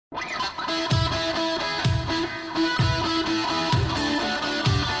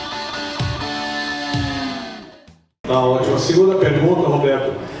Tá ótimo. A segunda pergunta,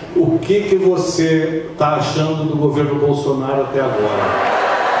 Roberto, o que você está achando do governo Bolsonaro até agora?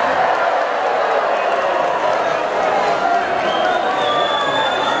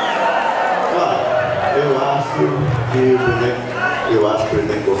 Eu acho que o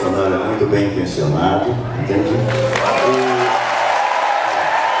presidente Bolsonaro é muito bem intencionado, entende?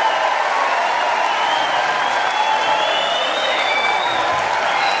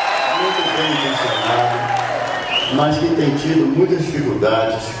 Muito bem intencionado, mas que tem tido muitas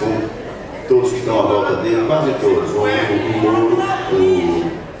dificuldades com todos que estão à volta dele, quase todos.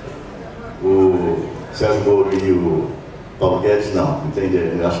 O Sérgio Moro e o Paulo Guedes não, entende?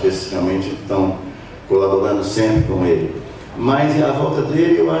 Eu acho que esses realmente estão colaborando sempre com ele. Mas à volta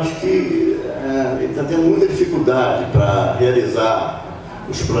dele, eu acho que ele está tendo muita dificuldade para realizar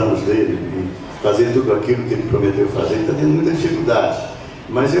os planos dele e fazer tudo aquilo que ele prometeu fazer. Ele está tendo muita dificuldade.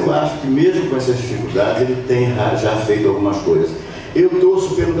 Mas eu acho que mesmo com essas dificuldades, ele tem já feito algumas coisas. Eu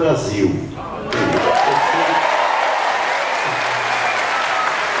torço pelo Brasil.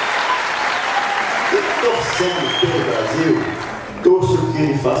 Torcendo pelo Brasil, torço que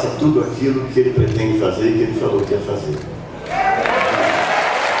ele faça tudo aquilo que ele pretende fazer e que ele falou que ia fazer.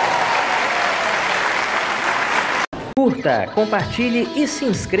 Curta, compartilhe e se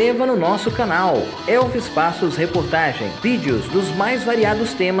inscreva no nosso canal. Elvis Passos Reportagem. Vídeos dos mais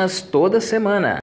variados temas toda semana.